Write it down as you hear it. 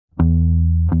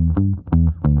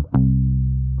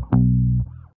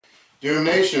Doom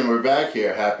Nation, we're back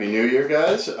here. Happy New Year,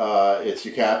 guys. It's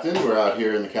your captain. We're out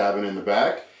here in the cabin in the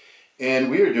back,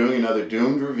 and we are doing another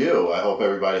Doomed review. I hope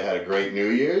everybody had a great New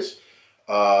Year's.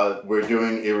 We're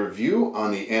doing a review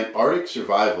on the Antarctic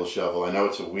survival shovel. I know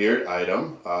it's a weird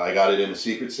item. I got it in a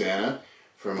Secret Santa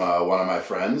from one of my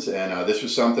friends, and this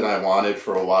was something I wanted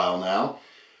for a while now.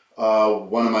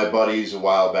 One of my buddies a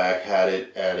while back had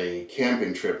it at a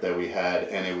camping trip that we had,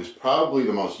 and it was probably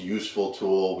the most useful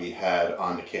tool we had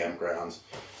on the campgrounds.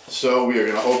 So we are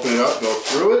going to open it up, go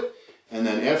through it, and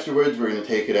then afterwards we're going to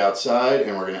take it outside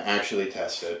and we're going to actually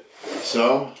test it.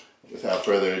 So without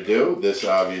further ado, this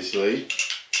obviously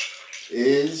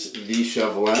is the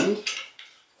shovel end.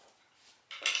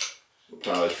 We'll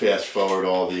probably fast forward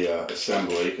all the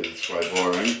assembly because it's quite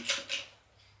boring.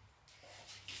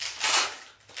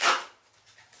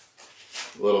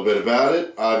 A little bit about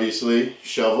it, obviously,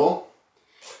 shovel,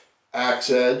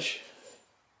 axe edge,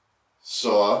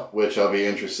 saw, which I'll be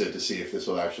interested to see if this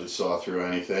will actually saw through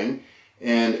anything,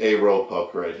 and a rope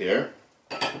hook right here.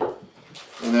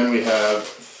 And then we have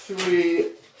 3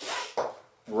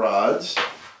 rods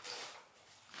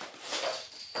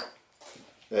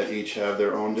that each have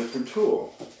their own different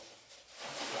tool.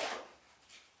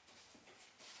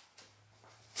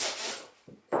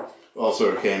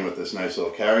 Also, it came with this nice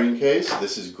little carrying case.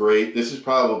 This is great. This is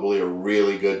probably a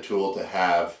really good tool to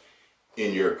have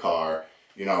in your car.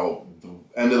 You know, the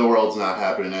end of the world's not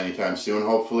happening anytime soon,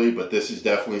 hopefully, but this is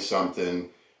definitely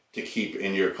something to keep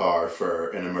in your car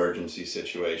for an emergency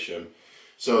situation.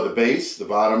 So the base, the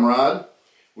bottom rod,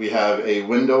 we have a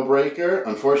window breaker.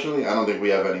 Unfortunately, I don't think we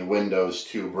have any windows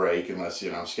to break unless,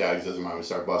 you know, Skaggs doesn't mind me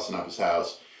start busting up his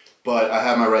house. But I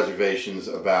have my reservations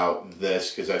about this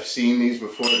because I've seen these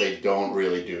before. They don't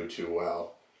really do too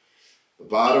well. The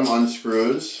bottom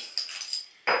unscrews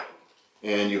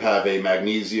and you have a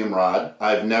magnesium rod.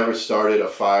 I've never started a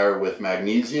fire with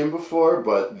magnesium before,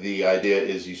 but the idea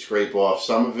is you scrape off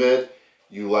some of it,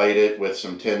 you light it with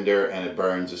some tinder, and it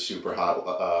burns a super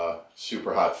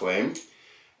hot flame.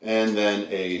 And then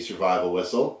a survival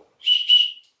whistle.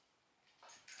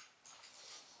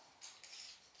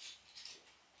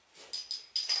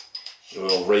 A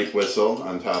little rape whistle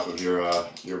on top of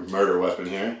your murder weapon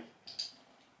here.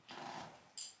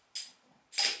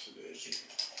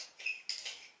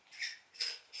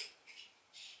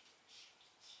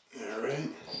 Alright.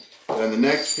 Then the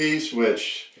next piece,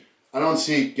 which I don't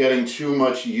see getting too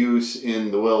much use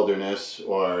in the wilderness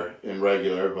or in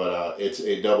regular, but it's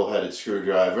a double-headed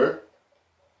screwdriver.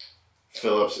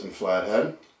 Phillips and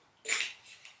flathead.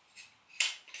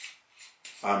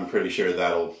 I'm pretty sure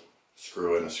that'll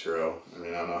screw in a screw. I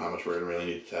mean, I don't know how much we're going to really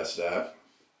need to test that.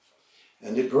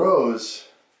 And it grows.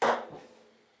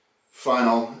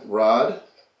 Final rod.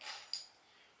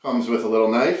 Comes with a little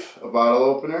knife, a bottle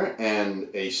opener, and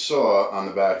a saw on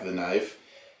the back of the knife.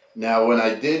 Now, when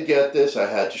I did get this, I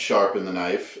had to sharpen the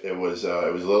knife. It was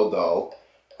a little dull.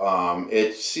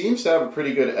 It seems to have a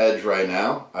pretty good edge right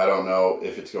now. I don't know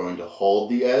if it's going to hold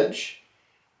the edge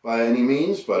by any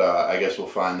means, but I guess we'll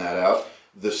find that out.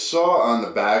 The saw on the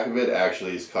back of it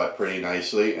actually is cut pretty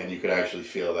nicely, and you could actually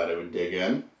feel that it would dig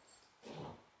in.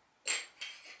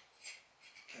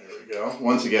 There we go.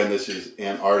 Once again, this is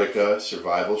Antarctica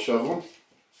survival shovel.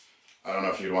 I don't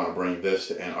know if you'd want to bring this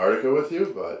to Antarctica with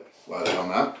you, but why the hell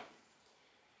not?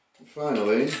 And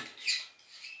finally,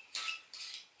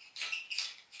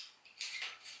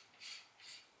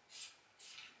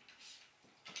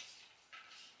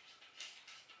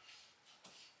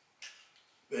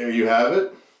 there you have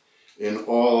it in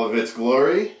all of its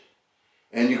glory.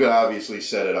 And you could obviously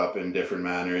set it up in different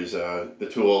manners. The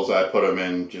tools, I put them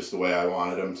in just the way I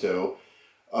wanted them to.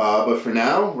 But for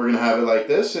now, we're going to have it like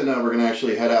this, and we're going to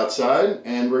actually head outside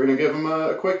and we're going to give them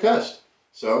a quick test.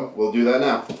 So we'll do that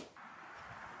now.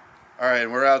 Alright,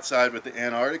 we're outside with the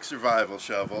Antarctic survival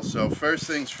shovel. So first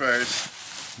things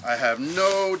first, I have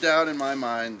no doubt in my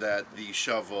mind that the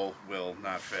shovel will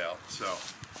not fail. So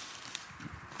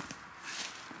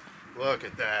look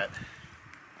at that.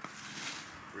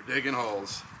 We're digging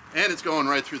holes. And it's going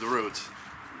right through the roots.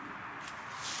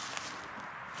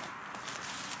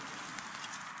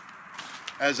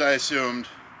 As I assumed,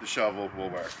 the shovel will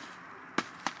work.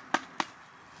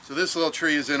 So this little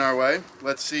tree is in our way.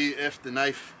 Let's see if the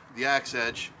knife, the axe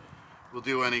edge, will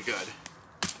do any good.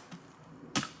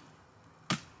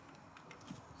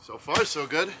 So far, so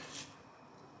good.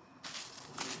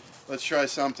 Let's try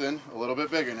something a little bit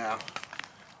bigger now.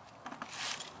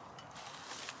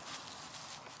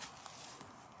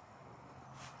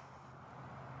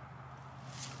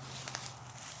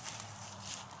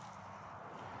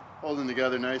 Holding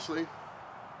together nicely.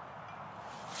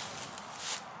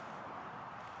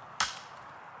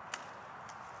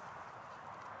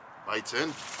 bites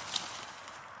in.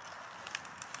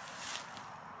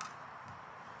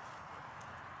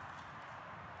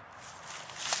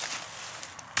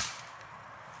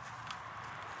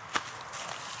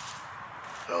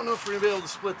 Don't know if we're gonna be able to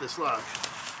split this lock.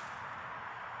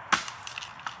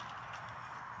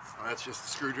 Oh, that's just a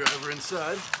screwdriver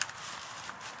inside.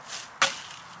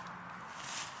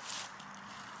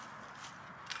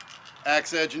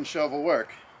 Axe edge and shovel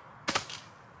work.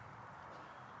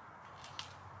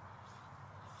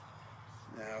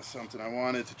 Now something I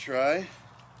wanted to try,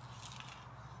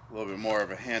 a little bit more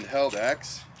of a handheld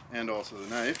axe and also the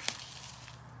knife.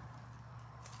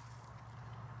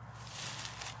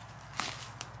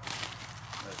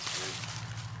 Let's see.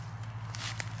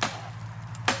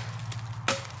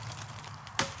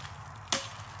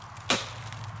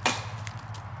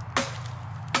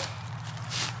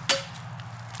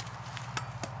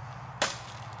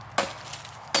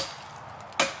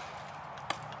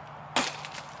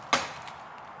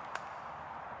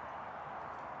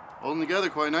 Holding together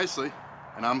quite nicely,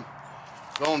 and I'm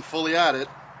going fully at it.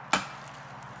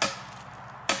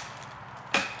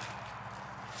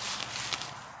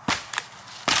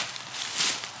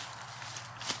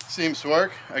 Seems to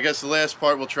work. I guess the last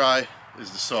part we'll try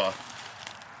is the saw.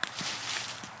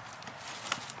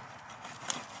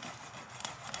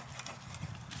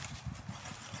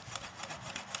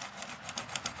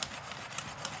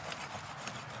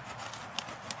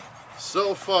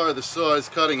 So far the saw is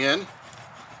cutting in.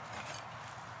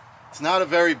 It's not a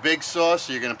very big saw,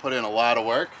 so you're going to put in a lot of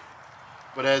work.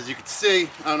 But as you can see,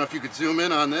 I don't know if you could zoom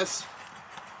in on this,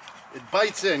 it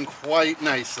bites in quite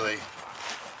nicely.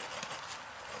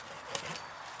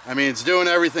 I mean, it's doing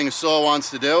everything a saw wants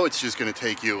to do, it's just going to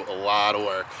take you a lot of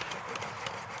work.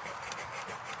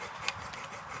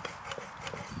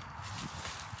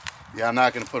 Yeah, I'm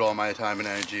not going to put all my time and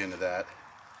energy into that.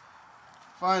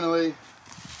 Finally,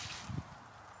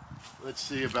 let's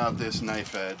see about this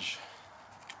knife edge.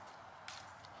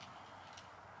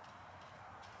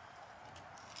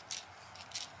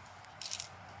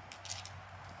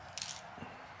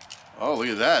 Oh, look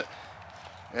at that.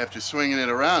 After swinging it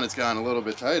around, it's gotten a little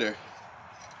bit tighter.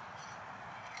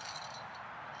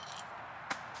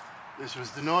 This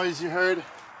was the noise you heard.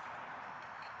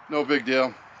 No big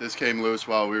deal. This came loose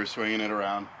while we were swinging it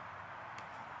around.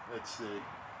 Let's see.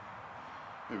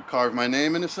 Maybe carve my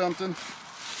name into something.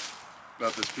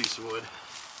 About this piece of wood.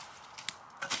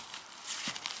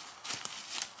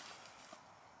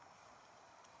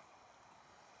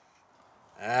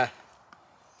 Ah.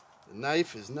 The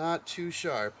knife is not too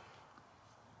sharp.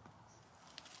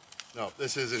 No,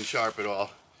 this isn't sharp at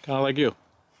all. Kind of like you.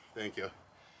 Thank you.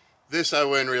 This I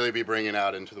wouldn't really be bringing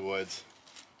out into the woods.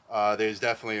 There's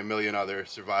definitely a million other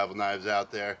survival knives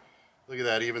out there. Look at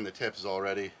that, even the tip is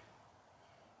already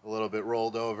a little bit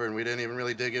rolled over and we didn't even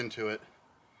really dig into it.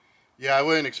 Yeah, I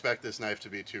wouldn't expect this knife to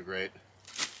be too great.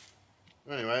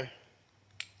 Anyway,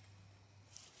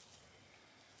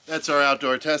 that's our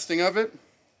outdoor testing of it.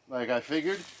 Like I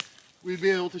figured, we'd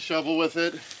be able to shovel with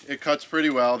it. It cuts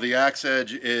pretty well. The axe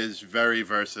edge is very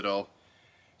versatile.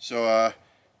 So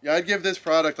yeah, I'd give this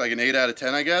product like an 8 out of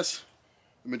 10, I guess.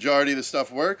 The majority of the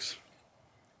stuff works.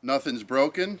 Nothing's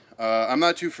broken. I'm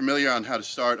not too familiar on how to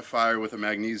start a fire with a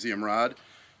magnesium rod,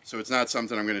 so it's not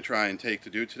something I'm going to try and take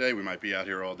to do today. We might be out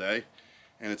here all day,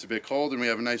 and it's a bit cold, and we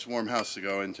have a nice warm house to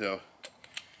go into.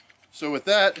 So with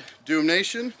that, Doom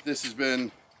Nation, this has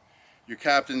been your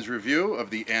captain's review of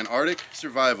the Antarctic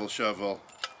Survival Shovel.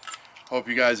 Hope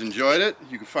you guys enjoyed it.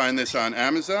 You can find this on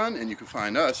Amazon, and you can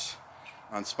find us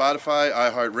on Spotify,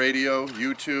 iHeartRadio,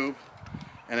 YouTube,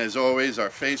 and as always, our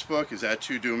Facebook is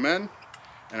 @2DoomMen,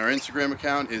 and our Instagram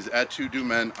account is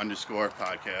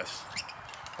 @2DoomMen_podcast.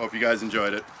 Hope you guys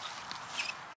enjoyed it.